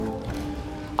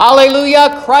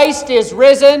Alleluia, Christ is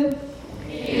risen.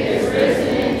 He is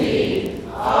risen indeed.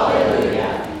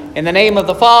 Alleluia. In the name of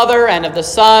the Father, and of the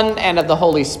Son, and of the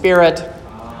Holy Spirit.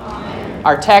 Amen.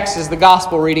 Our text is the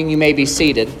gospel reading. You may be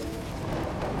seated.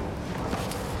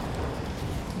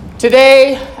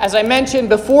 Today, as I mentioned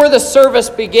before the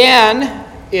service began,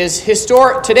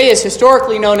 today is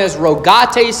historically known as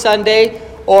Rogate Sunday,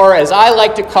 or as I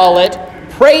like to call it,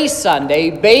 Praise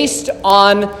Sunday, based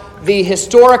on the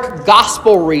historic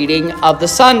gospel reading of the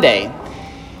Sunday.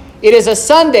 It is a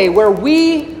Sunday where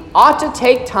we ought to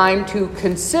take time to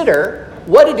consider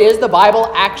what it is the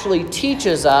Bible actually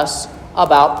teaches us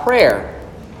about prayer.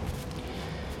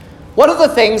 One of the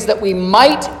things that we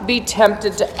might be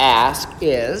tempted to ask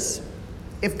is,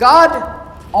 if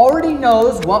God already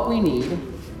knows what we need,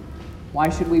 why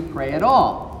should we pray at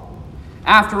all?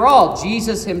 After all,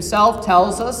 Jesus himself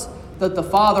tells us that the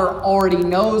Father already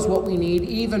knows what we need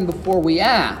even before we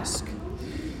ask.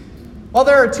 Well,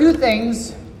 there are two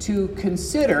things to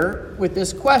consider with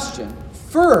this question.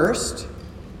 First,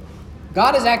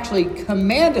 God has actually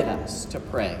commanded us to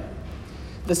pray.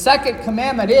 The second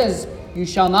commandment is, you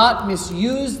shall not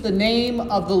misuse the name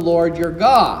of the Lord your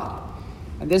God.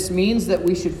 And this means that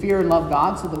we should fear and love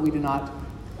God so that we do not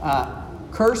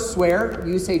curse, swear,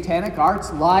 use satanic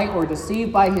arts, lie, or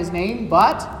deceive by his name,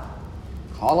 but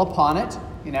call upon it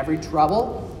in every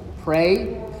trouble,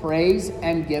 pray, praise,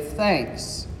 and give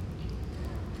thanks.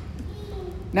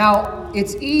 Now,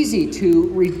 it's easy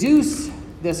to reduce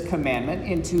this commandment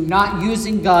into not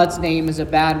using God's name as a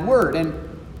bad word. And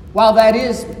while that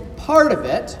is part of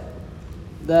it,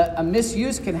 a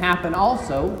misuse can happen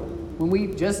also when we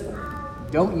just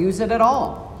don't use it at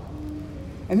all.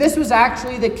 And this was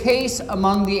actually the case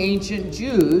among the ancient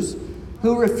Jews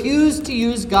who refused to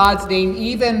use God's name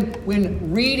even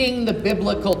when reading the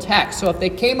biblical text. So if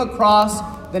they came across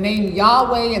the name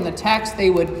Yahweh in the text, they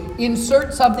would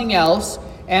insert something else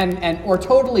or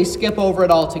totally skip over it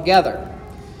altogether.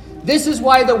 This is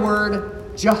why the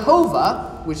word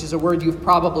Jehovah, which is a word you've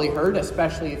probably heard,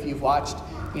 especially if you've watched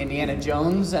Indiana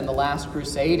Jones and the Last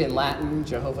Crusade. In Latin,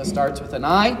 Jehovah starts with an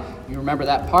I. You remember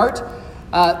that part.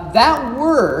 That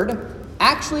word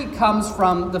actually comes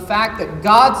from the fact that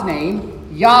God's name,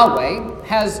 Yahweh,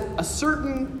 has a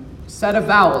certain set of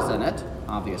vowels in it,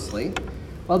 obviously.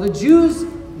 Well, the Jews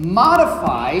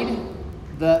modified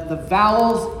the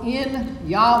vowels in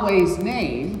Yahweh's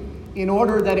name in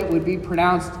order that it would be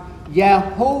pronounced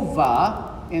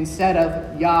Yehovah instead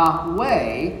of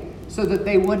Yahweh, so that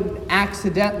they wouldn't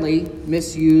accidentally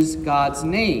misuse God's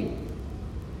name.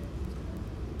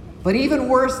 But even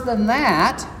worse than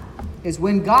that is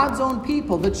when God's own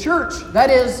people, the church,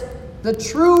 that is, the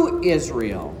true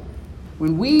Israel,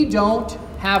 when we don't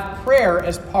have prayer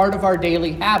as part of our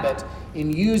daily habit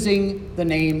in using the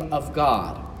name of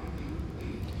God.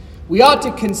 We ought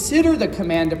to consider the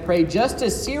command to pray just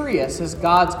as serious as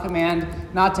God's command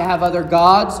not to have other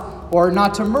gods or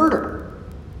not to murder.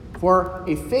 For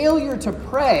a failure to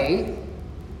pray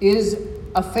is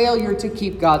a failure to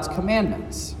keep God's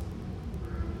commandments.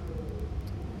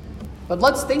 But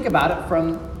let's think about it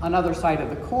from another side of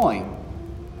the coin.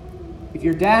 If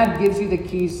your dad gives you the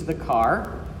keys to the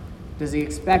car, does he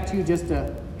expect you just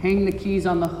to hang the keys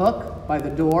on the hook by the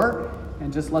door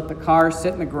and just let the car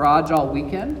sit in the garage all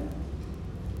weekend?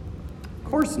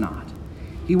 Of course not.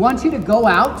 He wants you to go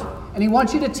out and he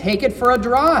wants you to take it for a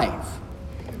drive.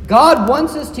 God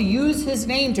wants us to use his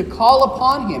name to call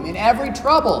upon him in every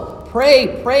trouble,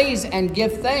 pray, praise, and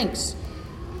give thanks.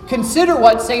 Consider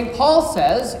what St. Paul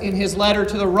says in his letter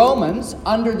to the Romans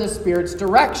under the Spirit's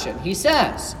direction. He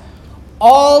says,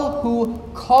 all who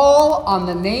call on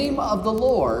the name of the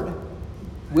Lord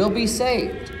will be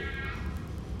saved.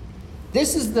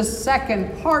 This is the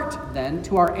second part, then,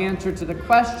 to our answer to the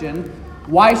question,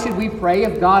 why should we pray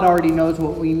if God already knows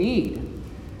what we need?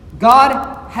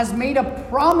 God has made a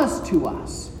promise to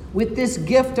us with this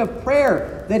gift of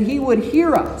prayer that he would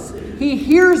hear us. He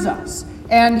hears us.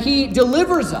 And he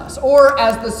delivers us. Or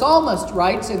as the psalmist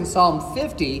writes in Psalm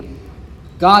 50,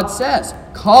 God says,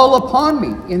 call upon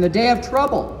me in the day of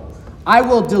trouble. I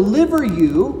will deliver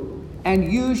you, and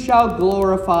you shall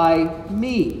glorify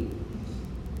me.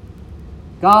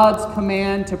 God's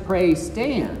command to pray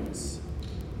stands.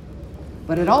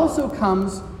 But it also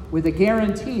comes with a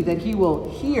guarantee that he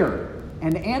will hear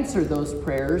and answer those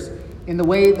prayers in the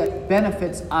way that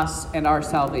benefits us and our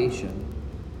salvation.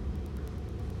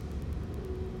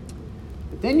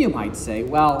 Then you might say,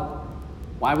 well,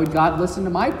 why would God listen to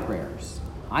my prayers?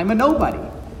 I'm a nobody.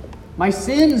 My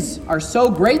sins are so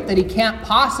great that he can't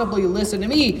possibly listen to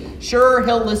me. Sure,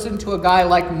 he'll listen to a guy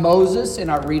like Moses in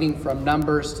our reading from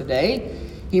Numbers today.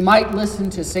 He might listen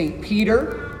to St.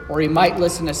 Peter or he might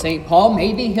listen to St. Paul.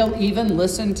 Maybe he'll even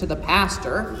listen to the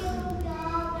pastor.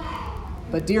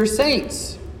 But dear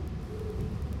saints,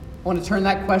 I want to turn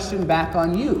that question back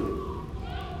on you.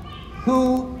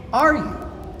 Who are you?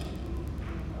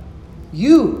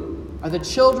 You are the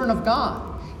children of God.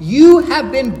 You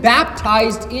have been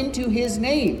baptized into his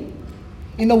name.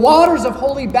 In the waters of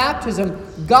holy baptism,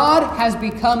 God has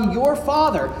become your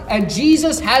Father, and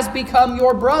Jesus has become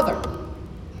your brother.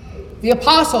 The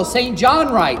apostle St.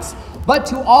 John writes, "But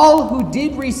to all who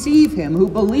did receive him, who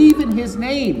believe in his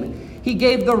name, he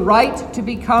gave the right to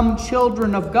become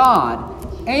children of God.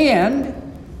 And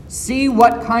see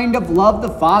what kind of love the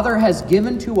Father has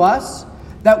given to us,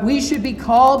 that we should be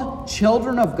called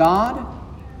children of God."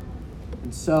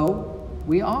 And so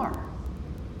we are.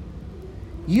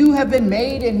 You have been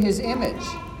made in his image,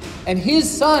 and his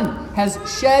Son has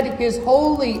shed his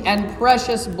holy and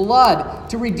precious blood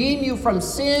to redeem you from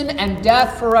sin and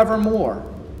death forevermore.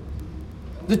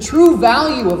 The true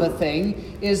value of a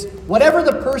thing is whatever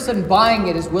the person buying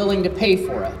it is willing to pay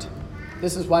for it.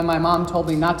 This is why my mom told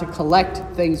me not to collect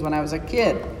things when I was a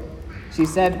kid. She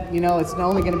said, it's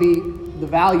only going to be the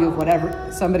value of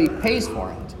whatever somebody pays for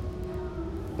it.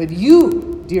 But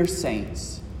you, dear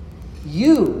saints,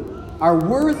 you are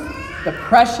worth the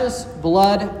precious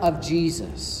blood of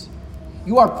Jesus.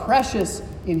 You are precious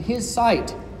in his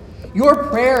sight. Your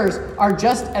prayers are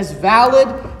just as valid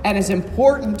and as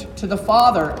important to the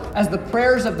Father as the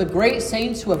prayers of the great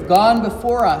saints who have gone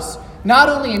before us, not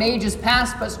only in ages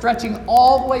past, but stretching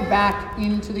all the way back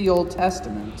into the Old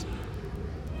Testament.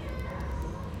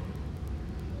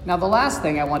 Now, the last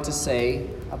thing I want to say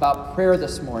about prayer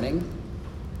this morning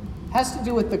has to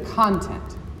do with the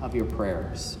content of your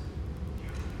prayers.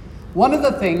 One of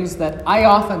the things that I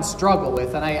often struggle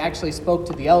with, and I actually spoke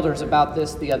to the elders about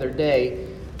this the other day,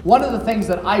 one of the things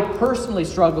that I personally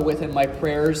struggle with in my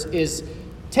prayers is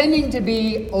tending to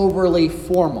be overly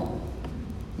formal.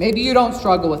 Maybe you don't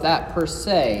struggle with that per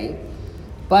se,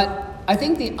 but I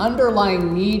think the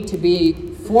underlying need to be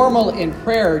formal in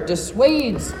prayer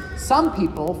dissuades some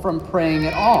people from praying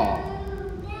at all.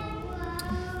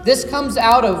 This comes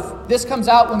out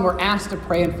when we're asked to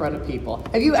pray in front of people.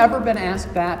 Have you ever been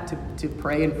asked that, to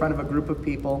pray in front of a group of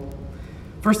people?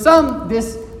 For some,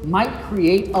 this might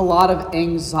create a lot of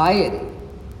anxiety.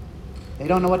 They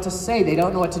don't know what to say. They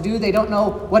don't know what to do. They don't know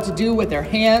what to do with their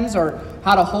hands or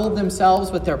how to hold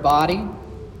themselves with their body.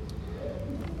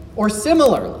 Or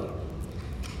similarly,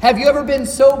 have you ever been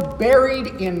so buried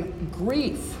in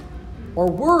grief or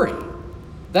worry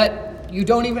that you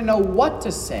don't even know what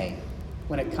to say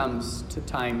when it comes to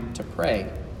time to pray?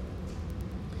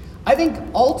 I think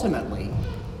ultimately,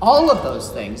 all of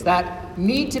those things that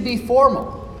need to be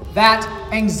formal, that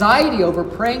anxiety over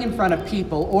praying in front of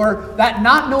people, or that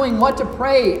not knowing what to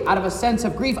pray out of a sense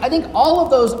of grief, I think all of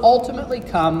those ultimately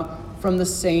come from the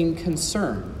same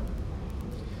concern.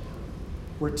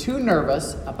 We're too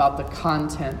nervous about the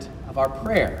content of our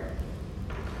prayer.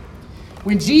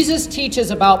 When Jesus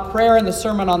teaches about prayer in the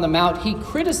Sermon on the Mount, he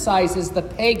criticizes the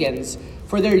pagans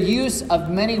for their use of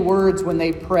many words when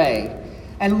they pray.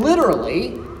 And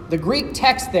literally, the Greek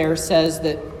text there says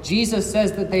that Jesus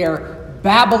says that they are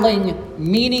babbling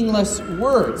meaningless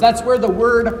words. That's where the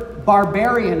word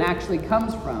barbarian actually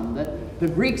comes from. That the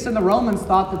Greeks and the Romans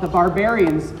thought that the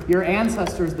barbarians, your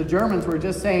ancestors, the Germans, were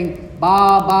just saying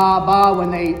ba, ba, ba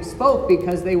when they spoke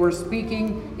because they were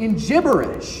speaking in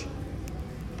gibberish.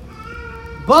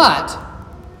 But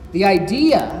the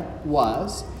idea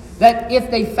was that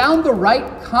if they found the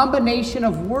right combination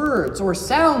of words or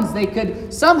sounds, they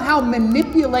could somehow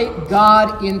manipulate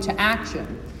God into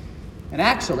action. And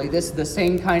actually, this is the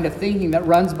same kind of thinking that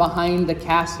runs behind the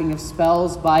casting of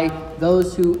spells by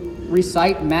those who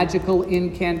recite magical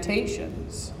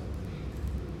incantations.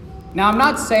 Now, I'm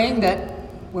not saying that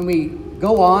when we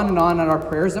go on in our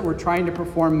prayers that we're trying to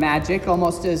perform magic,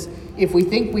 almost as if we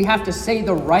think we have to say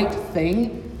the right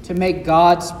thing to make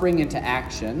God spring into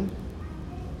action.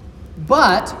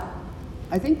 But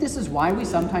I think this is why we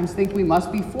sometimes think we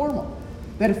must be formal.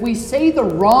 That if we say the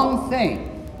wrong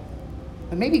thing,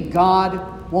 then maybe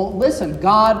God won't listen.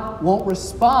 God won't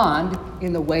respond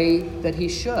in the way that he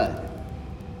should.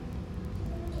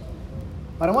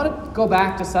 But I want to go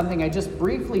back to something I just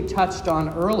briefly touched on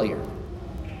earlier.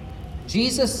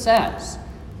 Jesus says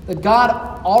that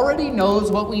God already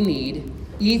knows what we need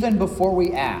even before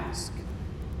we ask.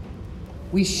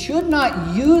 We should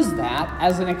not use that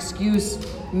as an excuse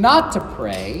not to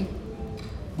pray,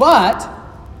 but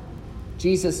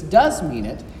Jesus does mean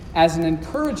it as an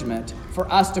encouragement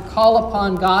for us to call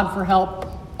upon God for help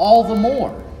all the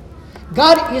more.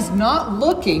 God is not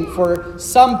looking for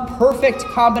some perfect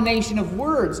combination of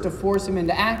words to force him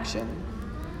into action.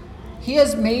 He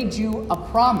has made you a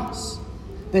promise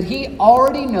that he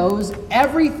already knows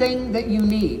everything that you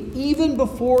need, even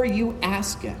before you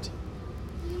ask it.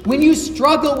 When you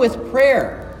struggle with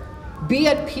prayer, be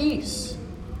at peace,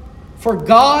 for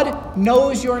God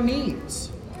knows your needs.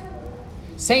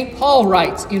 St. Paul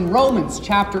writes in Romans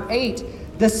chapter 8,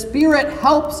 "The Spirit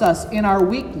helps us in our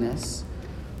weakness,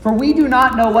 for we do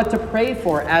not know what to pray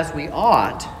for as we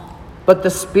ought, but the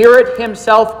Spirit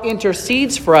himself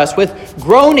intercedes for us with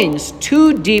groanings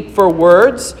too deep for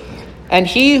words, and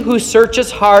he who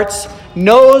searches hearts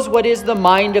knows what is the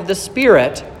mind of the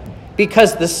Spirit,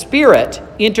 because the Spirit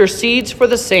intercedes for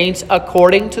the saints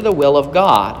according to the will of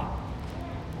God."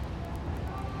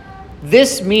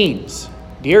 This means,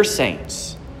 dear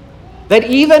saints, that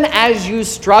even as you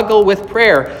struggle with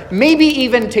prayer, maybe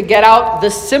even to get out the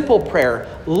simple prayer,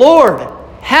 "Lord,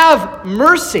 have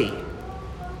mercy,"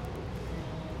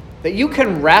 that you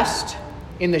can rest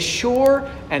in the sure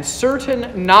and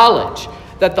certain knowledge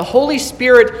that the Holy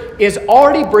Spirit is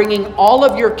already bringing all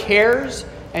of your cares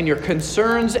and your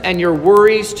concerns and your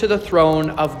worries to the throne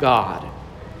of God.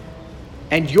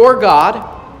 And your God,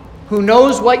 who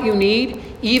knows what you need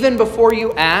even before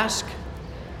you ask,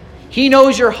 he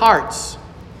knows your hearts,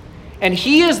 and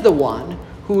he is the one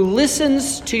who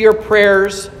listens to your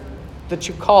prayers that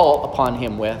you call upon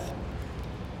him with.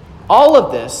 All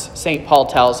of this, St. Paul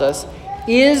tells us,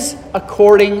 is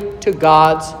according to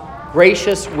God's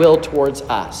gracious will towards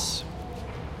us.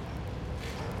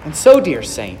 And so, dear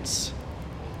saints,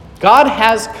 God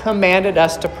has commanded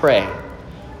us to pray,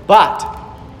 but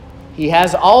he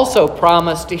has also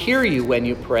promised to hear you when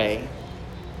you pray.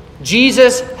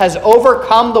 Jesus has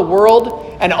overcome the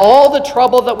world and all the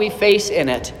trouble that we face in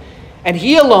it, and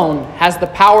he alone has the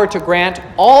power to grant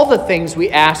all the things we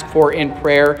ask for in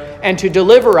prayer and to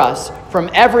deliver us from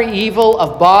every evil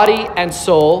of body and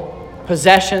soul,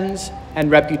 possessions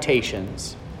and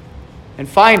reputations. And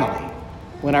finally,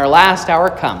 when our last hour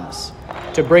comes,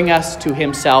 to bring us to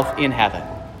himself in heaven.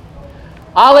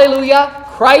 Alleluia!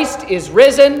 Christ is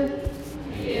risen.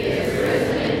 He is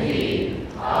risen indeed.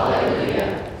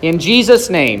 Alleluia. In Jesus'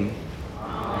 name.